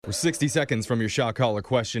We're 60 seconds from your shot caller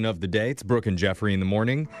question of the day. It's Brooke and Jeffrey in the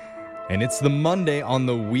morning. And it's the Monday on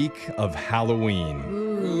the week of Halloween.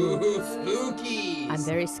 Ooh, spooky. I'm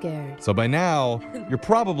very scared. So by now, you're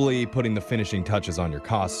probably putting the finishing touches on your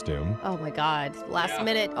costume. Oh my God. Last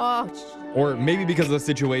minute. Oh. Or maybe because of the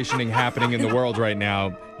situation happening in the world right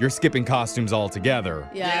now, you're skipping costumes altogether.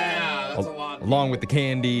 Yeah. That's a lot. Along with the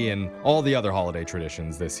candy and all the other holiday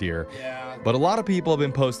traditions this year. Yeah. But a lot of people have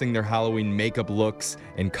been posting their Halloween makeup looks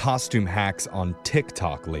and costume hacks on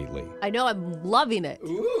TikTok lately. I know. I'm loving it.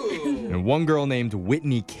 Ooh. And one girl named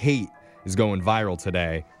Whitney Kate is going viral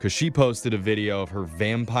today because she posted a video of her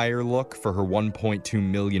vampire look for her 1.2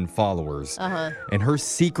 million followers. And her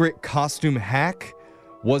secret costume hack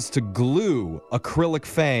was to glue acrylic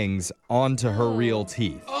fangs onto her real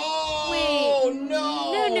teeth. Oh, no.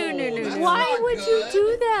 No. That's Why not would you good.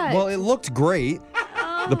 do that? Well, it looked great.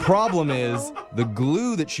 The problem is the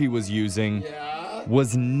glue that she was using Yeah.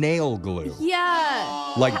 was nail glue,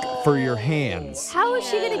 yeah. like for your hands. How is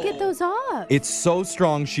she going to get those off? It's so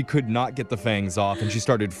strong she could not get the fangs off, and she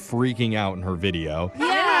started freaking out in her video.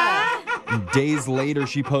 Yeah. Days later,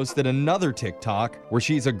 she posted another TikTok where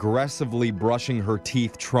she's aggressively brushing her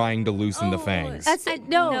teeth trying to loosen the fangs. That's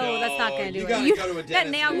No, that's not gonna do You it. gotta go to a dentist. That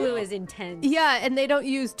nail glue is intense. Yeah, and they don't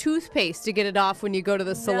use toothpaste to get it off when you go to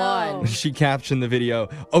the salon. No. She captioned the video,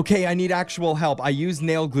 "Okay, I need actual help. I use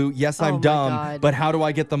nail glue. Yes, Oh I'm my dumb, God. but how do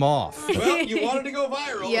I get them off?" Well, you wanted to go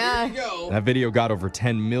viral. Yeah. Here you go. That video got over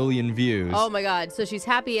 10 million views. Oh my God. So she's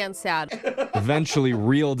happy and sad. Eventually,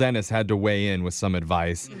 real dentists had to weigh in with some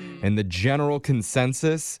advice, and the general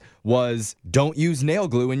consensus was don't use nail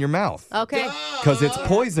glue in your mouth Okay. because it's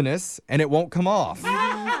poisonous and it won't come off.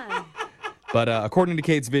 But according to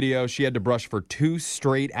Kate's video, she had to brush for 2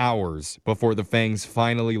 straight hours before the fangs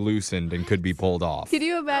finally loosened and could be pulled off. Can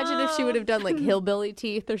you imagine if she would have done like hillbilly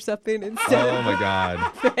teeth or something instead Oh my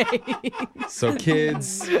God. So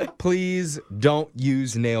kids, please don't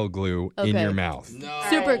use nail glue in Okay. your mouth. No.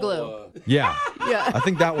 Super glue. Yeah, Yeah. I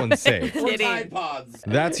think that one's safe. Or Tide Pods.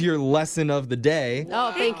 That's your lesson of the day.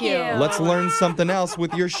 Oh, thank you. Let's learn something else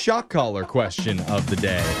with your shock collar question of the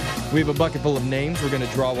day. We have a bucket full of names. We're going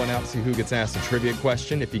to draw one out, see who gets asked a trivia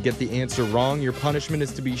question. If you get the answer wrong, your punishment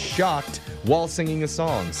is to be shocked while singing a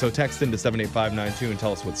song. So text into 78592 and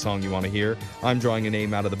tell us what song you want to hear. I'm drawing a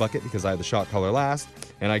name out of the bucket because I had the shock collar last.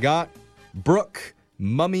 And I got Brooke,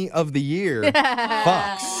 Mummy of the Year,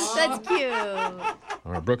 Fox. That's cute.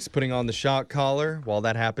 All right, Brooke's putting on the shock collar. While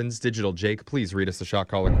that happens, Digital Jake, please read us the shock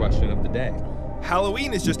collar question of the day.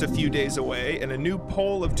 Halloween is just a few days away, and a new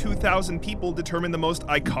poll of 2,000 people determined the most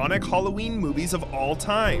iconic Halloween movies of all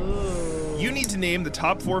time. You need to name the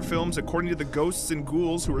top 4 films according to the ghosts and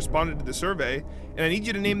ghouls who responded to the survey, and I need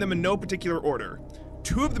you to name them in no particular order.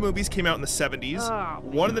 2 of the movies came out in the 70s,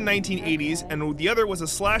 one in the 1980s, and the other was a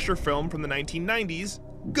slasher film from the 1990s.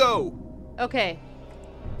 Go! Okay.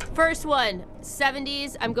 First one,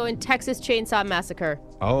 70s. I'm going Texas Chainsaw Massacre.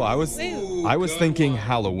 Oh, I was good thinking one.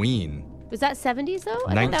 Halloween. Was that 70s though?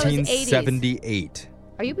 I thought that was 80s. 1978.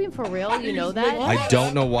 Are you being for real? You know that? I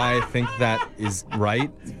don't know why I think that is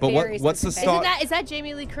right, but Very what's the Isn't start? is that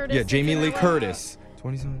Jamie Lee Curtis? Yeah, Jamie Lee Is that Curtis.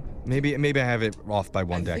 27. Maybe I have it off by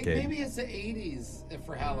one I think decade. maybe it's the 80s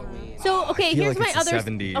for Halloween. So, okay, feel here's like my it's the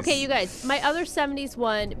other 70s. Okay, you guys, my other 70s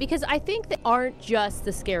one, because I think they aren't just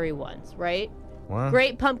the scary ones, right? What?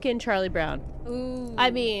 Great Pumpkin, Charlie Brown. Ooh.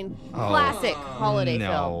 I mean, Oh, classic holiday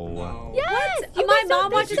film. No. Yes, you My guys mom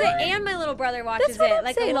don't watches think it so? and my little brother watches what it. I'm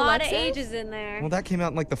Like saying, a lot Alexis. of ages in there. Well, that came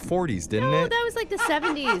out in like the 40s, didn't No, it? that was like the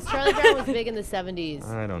 70s. Charlie Brown was big in the 70s.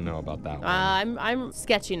 I don't know about that one. I'm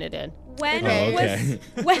sketching it in. When Oh, was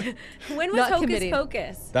okay. when was Not Hocus committing.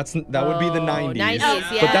 Pocus? that would be the 90s. 90s,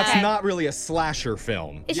 But that's yeah. not really a slasher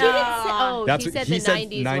film. She didn't say, oh, That's she what said he the said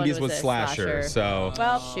 90s, one was a slasher. So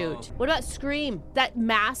Well, shoot. What about Scream? That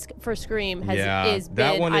mask for Scream has yeah, is that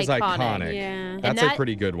been one is iconic. Yeah. That's And a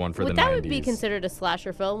pretty good one for the 90s. That would be considered a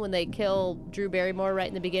slasher film when they kill Drew Barrymore right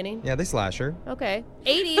in the beginning. Yeah, they slash her. Okay.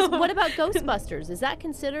 80s. What about Ghostbusters? Is that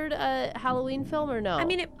considered a Halloween film or no? I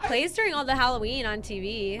mean, it plays during all the Halloween on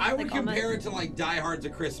TV. I would Like, almost- compare it to like Die Hard's a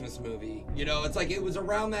Christmas movie. You know, it's like it was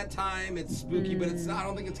around that time. It's spooky, but it's not. I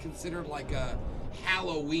don't think it's considered like a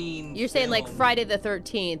Halloween. you're saying like film. Friday the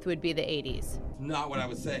 13th would be the 80s. Not what I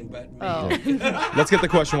was saying, but Oh. Let's get the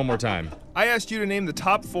question one more time. I asked you to name the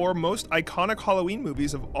top 4 most iconic Halloween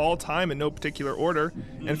movies of all time in no particular order.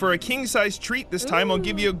 And for a king-size treat this time, I'll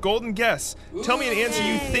give you a golden guess. Tell me an answer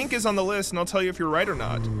you think is on the list, and I'll tell you if you're right or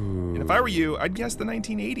not. And if I were you, I'd guess the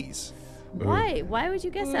 1980s. Why? Why would you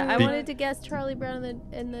guess that? I Be- wanted to guess Charlie Brown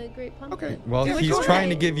and the Great Pumpkin. Okay. Well, Yeah, he's go trying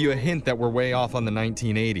to ahead. give you a hint that we're way off on the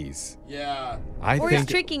 1980s. Yeah. I Or he's think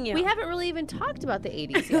tricking you. We haven't really even talked about the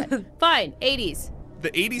 80s yet. Fine, 80s.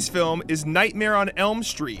 The 80s film is Nightmare on Elm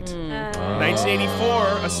Street. Mm.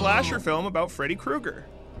 1984, a slasher film about Freddy Krueger.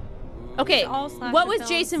 Okay, all slasher what was films.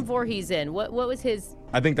 Jason Voorhees in? What was his?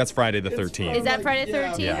 I think that's Friday the 13th. Is that Friday the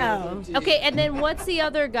 13th? Yeah. Okay, and then what's the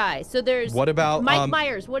other guy? So there's What about, Mike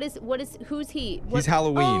Myers? Who's he? He's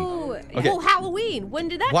Halloween. Oh, Okay. Oh, Halloween. When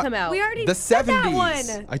did that What? come out? we already The said 70s. that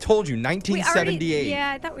one. I told you, We already- 1978.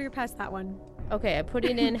 Yeah, I thought we were past that one. Okay, I put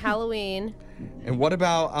it in Halloween. And what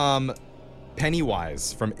about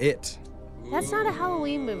Pennywise from It? That's not a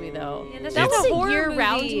Halloween movie though. Yeah, that's That just was a a horror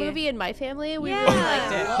year-round movie. movie in my family, and we Yeah. really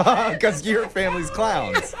liked it. Because your family's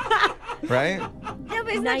clowns, right? Yeah, but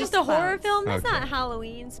isn't that Nice just a horror clowns. film? That's Okay. not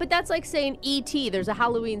Halloween. But that's like saying E.T. There's a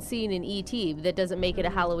Halloween scene in E.T. that doesn't make it a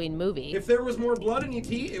Halloween movie. If there was more blood in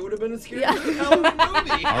E.T., it would have been a scary Yeah. Halloween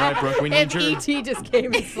movie. All right, Brooke, we need If your E.T. just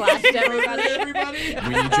came and slashed everybody. Everybody.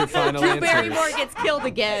 we need your final Drew Barrymore answers. gets killed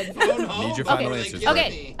again. Oh, no. Need your Are final they answers. killing Okay,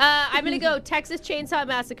 me? I'm gonna go Texas Chainsaw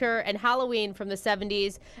Massacre and Halloween from the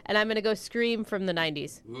 70s, and I'm gonna go Scream from the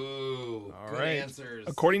 90s. Ooh, All good right. answers.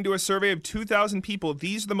 According to a survey of 2,000 people,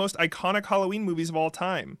 these are the most iconic Halloween movies of all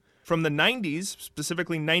time. From the 90s,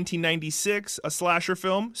 specifically 1996, a slasher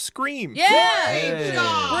film, Scream. Yeah! Hey.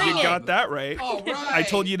 Bring You it. got that right. All right. I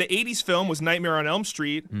told you the 80s film was Nightmare on Elm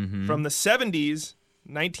Street. Mm-hmm. From the 70s,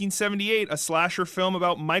 1978, a slasher film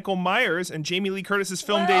about Michael Myers and Jamie Lee Curtis's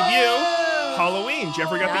film debut, Halloween.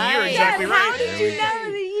 Jeffrey got the year Nice. exactly How right. did you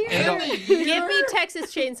know the year? And the year? Give me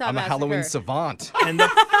Texas Chainsaw I'm a Massacre. Halloween savant. And the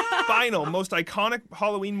final, most iconic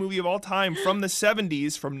Halloween movie of all time from the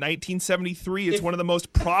 70s, from 1973. It's one of the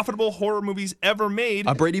most profitable horror movies ever made,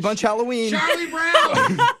 A Brady Bunch Halloween. Charlie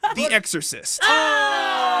Brown. The Exorcist.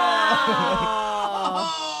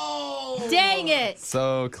 Oh. Dang it!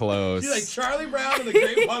 So close. You're like Charlie Brown and the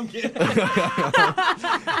Great Pumpkin.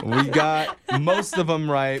 We got most of them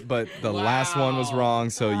right, but the last one was Wow. wrong,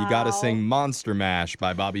 so you got to sing Monster Mash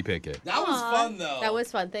by Bobby Pickett. That was fun, though. That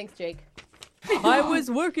was fun. Thanks, Jake. I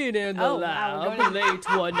was working in the Oh, wow, we're lab late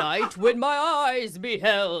one night when my eyes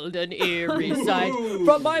beheld an eerie sight.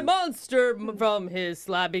 From my monster from his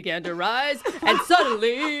slab began to rise, and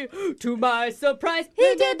suddenly, to my surprise,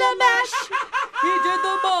 he did the mash. He did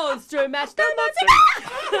the monster mash. The monster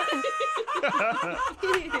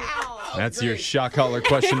mash. That's your shot collar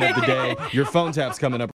question of the day. Your phone tap's coming up.